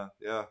Piranha.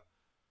 Yeah.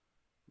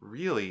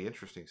 Really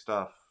interesting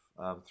stuff.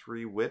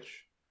 3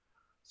 Witch.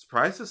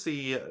 Surprised to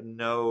see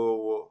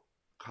no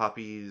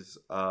copies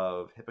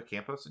of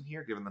Hippocampus in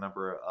here, given the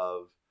number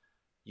of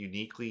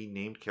uniquely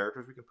named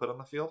characters we can put on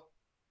the field.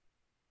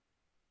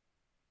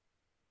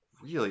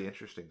 Really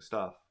interesting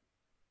stuff.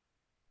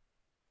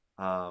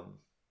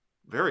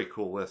 Very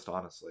cool list,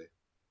 honestly.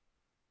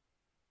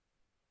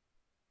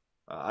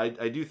 I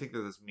do think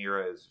that this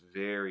Mira is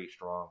very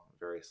strong,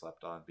 very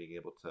slept on. Being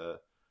able to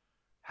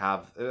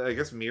have, I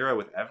guess Mira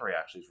with Every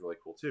actually is really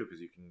cool too,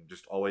 because you can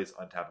just always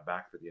untap it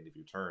back for the end of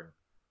your turn.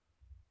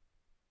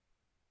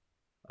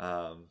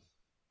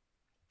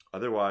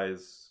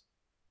 Otherwise,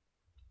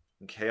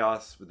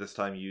 Chaos with this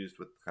time used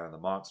with kind of the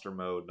monster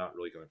mode, not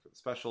really going for the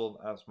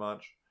special as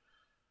much.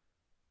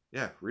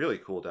 Yeah, really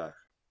cool deck.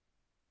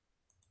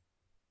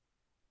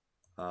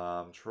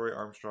 Troy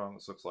Armstrong,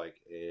 this looks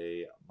like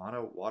a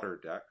mono water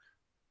deck.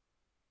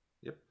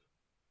 Yep.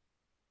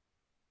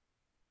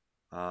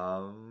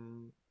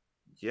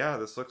 Yeah,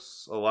 this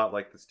looks a lot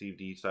like the Steve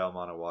D style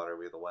mono water.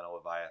 We have the Lena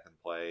Leviathan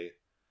play.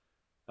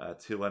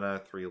 2 Lena,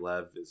 3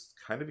 Lev is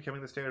kind of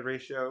becoming the standard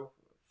ratio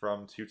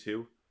from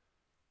 2-2.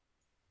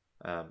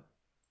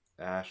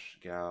 Ash,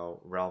 Gao,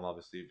 Realm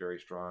obviously very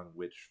strong,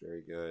 Witch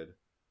very good.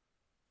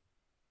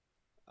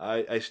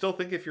 I still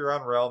think if you're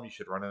on Realm, you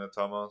should run an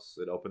Atomos.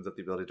 It opens up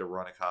the ability to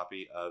run a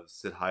copy of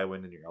Sid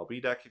Highwind in your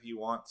LB deck if you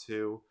want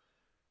to.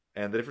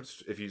 And the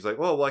difference, if you're like,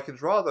 well, I can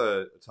draw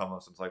the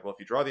Atomos. It's like, well,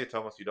 if you draw the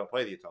Atomos, you don't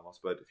play the Atomos.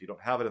 But if you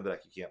don't have it in the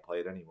deck, you can't play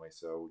it anyway.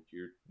 So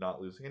you're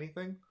not losing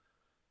anything.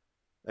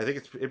 I think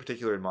it's in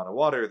particular in Mono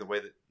Water, the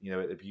way that,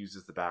 it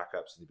abuses the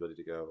backups and the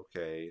ability to go,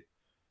 okay,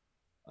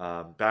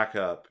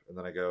 backup, and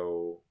then I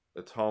go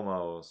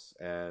Atomos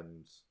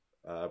and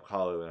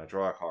Kalu, and I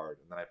draw a card,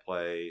 and then I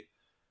play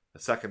a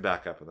second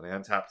backup, and then I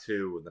untap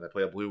 2, and then I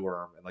play a Blue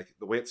Worm, and like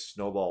the way it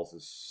snowballs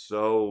is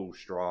so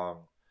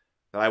strong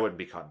that I wouldn't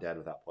be caught dead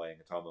without playing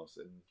Atomos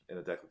in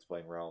a deck that's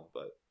playing Realm.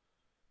 But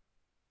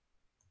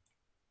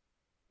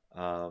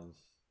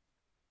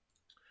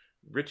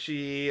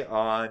Richie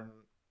on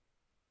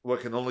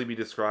what can only be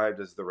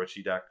described as the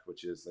Richie deck,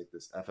 which is like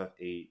this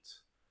FF8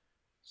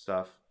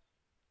 stuff.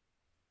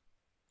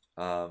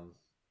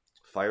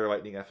 Fire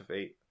Lightning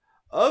FF8.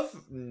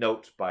 Of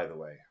note, by the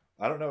way,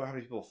 I don't know how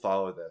many people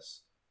follow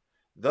this.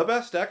 The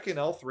best deck in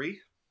L3,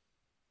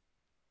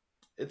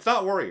 it's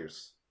not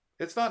Warriors.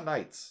 It's not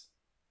Knights.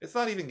 It's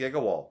not even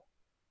Gigawall.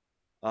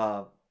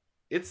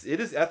 It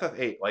is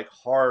FF8, like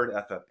hard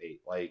FF8.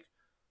 Like,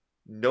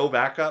 no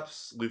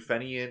backups,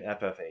 Lufenian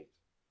FF8.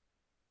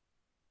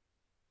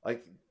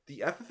 Like,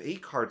 the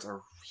FF8 cards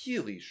are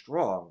really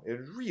strong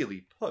and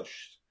really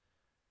pushed.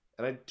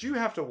 And I do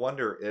have to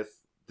wonder if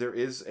there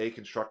is a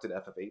constructed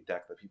FF8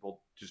 deck that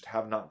people just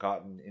have not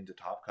gotten into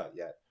Top Cut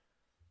yet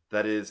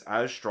that is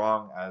as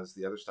strong as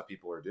the other stuff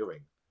people are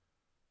doing.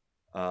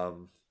 I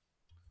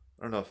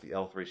don't know if the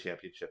L3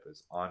 Championship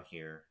is on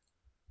here.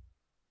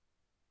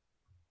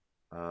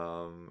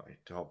 I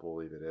don't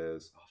believe it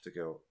is. I'll have to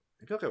go.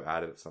 Maybe I'll go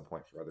add it at some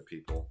point for other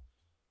people.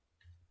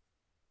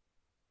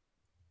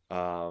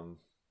 I'm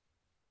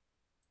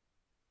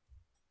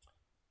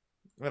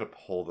going to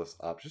pull this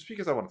up just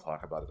because I want to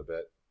talk about it a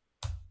bit.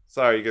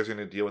 Sorry, you guys are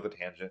going to deal with a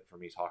tangent for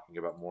me talking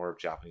about more of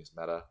Japanese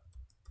meta.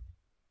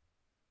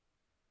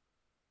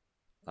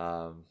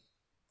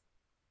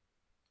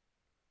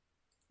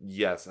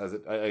 Yes,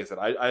 like I said,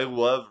 I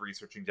love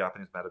researching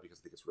Japanese meta because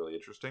I think it's really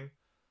interesting.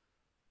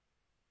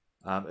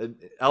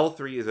 And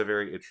L3 is a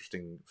very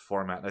interesting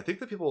format, and I think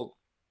that people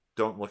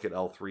don't look at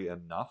L3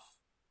 enough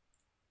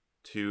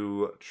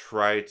to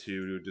try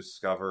to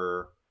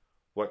discover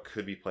what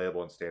could be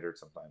playable in Standard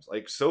sometimes.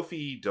 Like,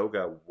 Sophie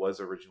Doga was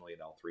originally an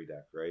L3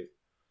 deck, right?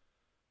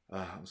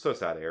 I'm so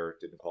sad Air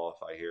didn't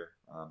qualify here.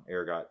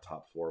 Air got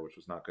top 4, which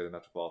was not good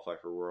enough to qualify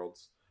for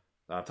Worlds.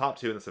 Top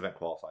 2 in this event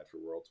qualified for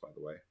Worlds, by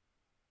the way.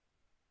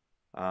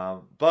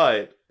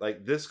 But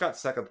like, this got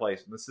second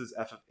place, and this is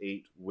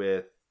FF8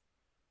 with,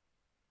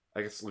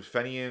 I guess,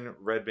 Lufenian,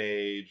 Red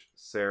Mage,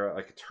 Sarah,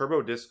 like a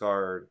turbo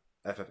discard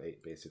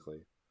FF8 basically.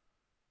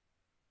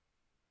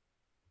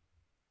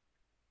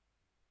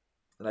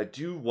 And I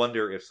do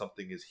wonder if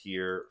something is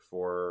here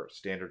for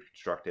Standard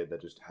constructed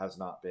that just has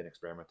not been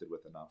experimented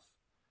with enough.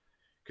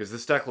 Because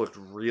this deck looked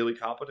really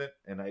competent,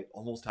 and I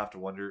almost have to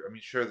wonder. I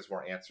mean, sure, there's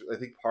more answers. I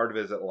think part of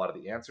it is that a lot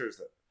of the answers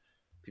that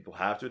people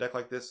have to a deck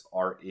like this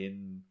are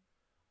in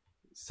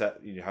set,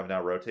 have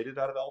now rotated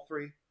out of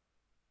L3.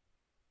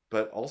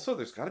 But also,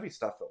 there's got to be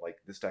stuff that like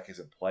this deck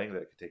isn't playing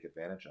that it could take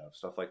advantage of.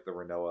 Stuff like the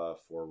Renoa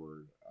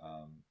forward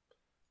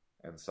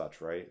and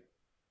such, right?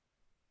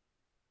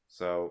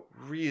 So,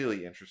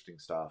 really interesting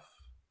stuff.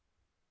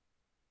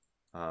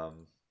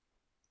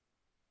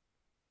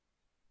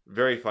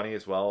 Very funny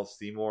as well.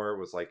 Seymour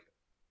was like,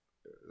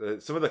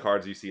 some of the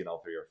cards you see in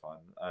L3 are fun.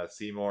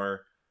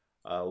 Seymour,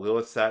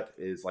 Lilith set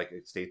is like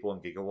a staple in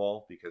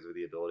Gigawall because of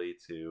the ability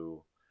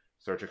to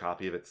search a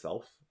copy of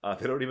itself.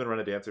 They don't even run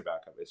a dancer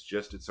backup. It's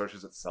just it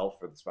searches itself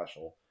for the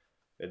special,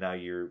 and now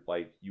you're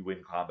like you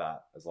win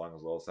combat as long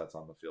as Lilset's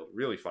on the field.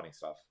 Really funny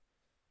stuff.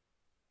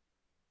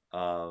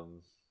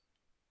 Um,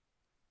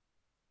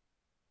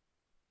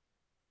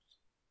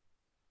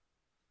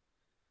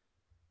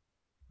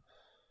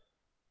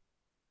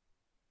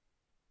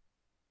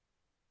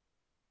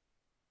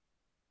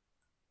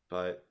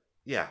 but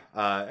yeah.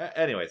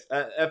 Anyways,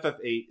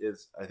 FF8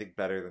 is I think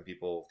better than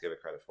people give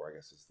it credit for. I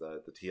guess is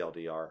the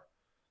TLDR.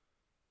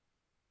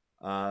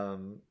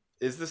 Um,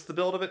 is this the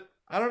build of it?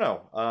 I don't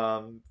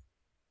know.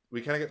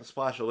 We kind of get to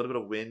splash a little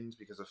bit of wind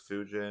because of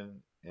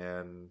Fujin,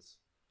 and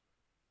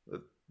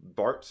the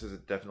Bart's is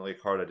definitely a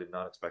card I did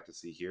not expect to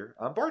see here.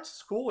 Bart's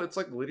is cool. It's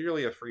like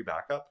literally a free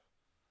backup.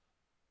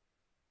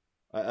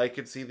 I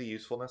could see the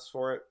usefulness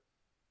for it.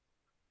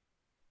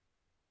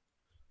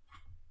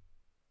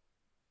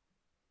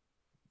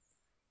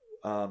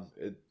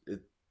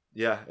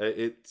 Yeah,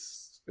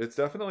 it's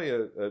definitely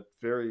a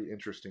very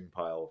interesting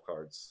pile of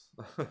cards,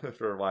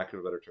 for lack of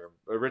a better term.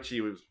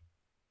 Richie was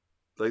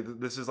like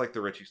this is like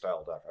the Richie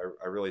style deck.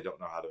 I really don't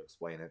know how to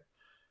explain it,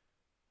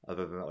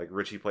 other than that, like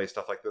Richie plays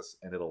stuff like this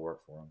and it'll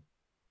work for him.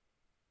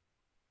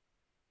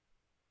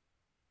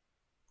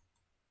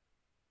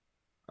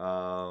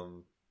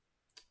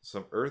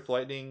 Some Earth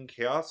Lightning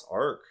Chaos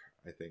Arc.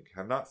 I think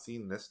have not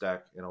seen this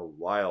deck in a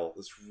while.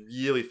 This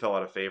really fell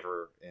out of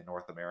favor in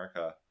North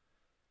America.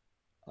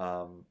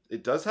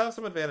 It does have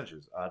some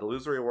advantages.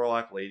 Delusory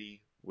Warlock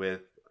Lady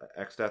with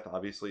X-Death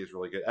obviously is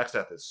really good.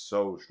 X-Death is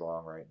so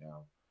strong right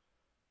now.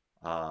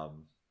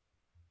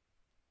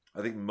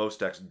 I think most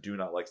decks do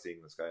not like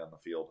seeing this guy on the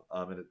field.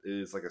 And it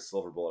is like a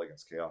silver bullet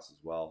against Chaos as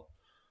well.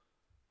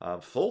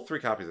 Full 3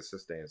 copies of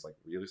Sustain is like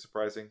really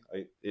surprising.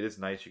 It is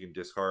nice you can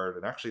discard,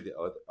 and actually the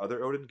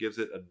other Odin gives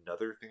it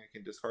another thing it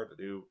can discard to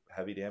do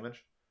heavy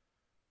damage.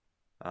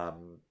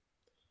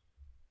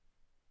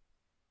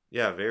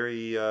 Yeah,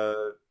 very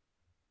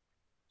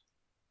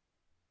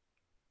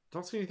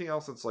don't see anything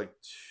else that's like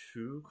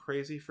too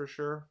crazy for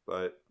sure,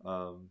 but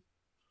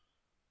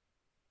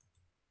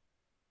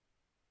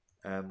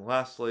and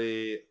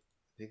lastly, I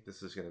think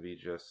this is going to be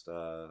just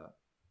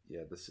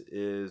yeah, this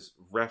is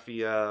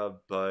Refia,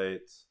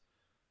 but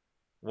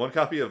 1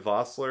 copy of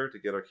Vossler to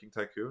get our King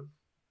Tycoon,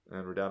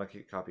 and we're down a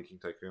copy of King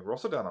Tycoon. We're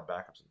also down on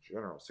backups in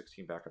general.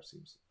 16 backups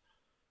seems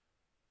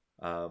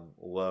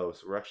low,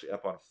 so we're actually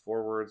up on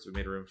forwards. We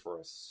made room for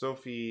a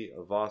Sophie,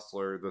 a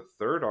Vossler, the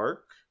 3rd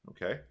arc.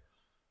 Okay.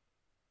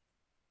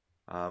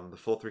 The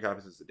full 3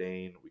 copies of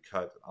Zidane. We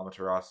cut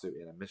Amaterasu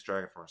and a Mist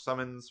Dragon from our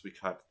summons. We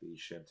cut the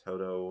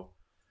Shantoto.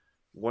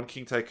 1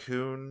 King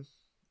Tycoon.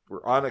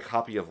 We're on a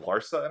copy of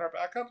Larsa in our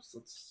backups.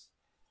 That's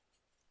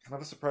kind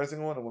of a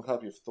surprising one. And 1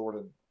 copy of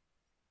Thornton.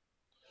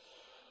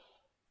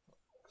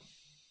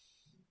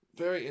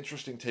 Very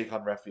interesting take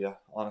on Refia,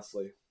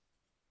 honestly.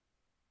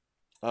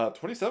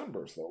 27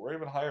 bursts, though. We're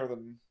even higher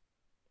than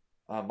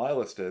my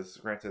list is.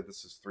 Granted,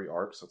 this is 3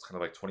 arcs, so it's kind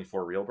of like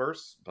 24 real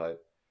bursts,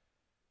 but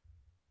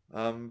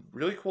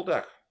really cool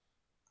deck.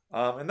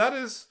 And that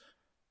is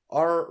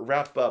our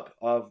wrap up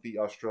of the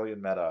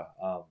Australian meta.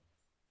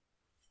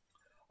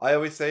 I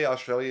always say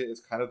Australia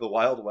is kind of the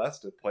Wild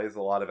West. It plays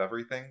a lot of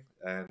everything,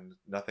 and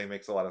nothing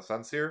makes a lot of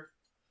sense here.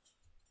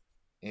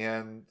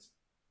 And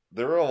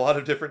there were a lot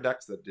of different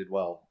decks that did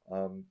well.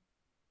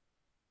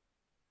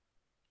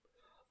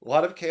 A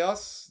lot of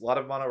chaos, a lot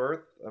of mono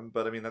earth,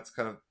 but I mean that's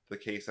kind of the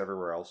case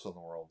everywhere else in the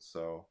world.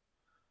 So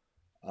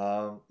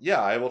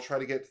yeah, I will try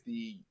to get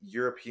the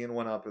European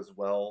one up as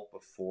well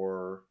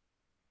before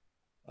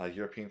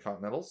European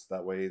Continentals.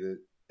 That way that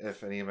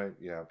if any of my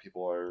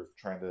people are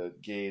trying to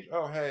gauge,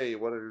 oh hey,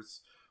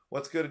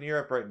 what's good in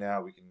Europe right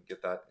now, we can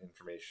get that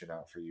information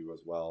out for you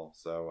as well.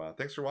 So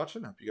thanks for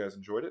watching. Hope you guys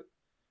enjoyed it,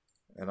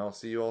 and I'll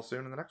see you all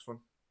soon in the next one.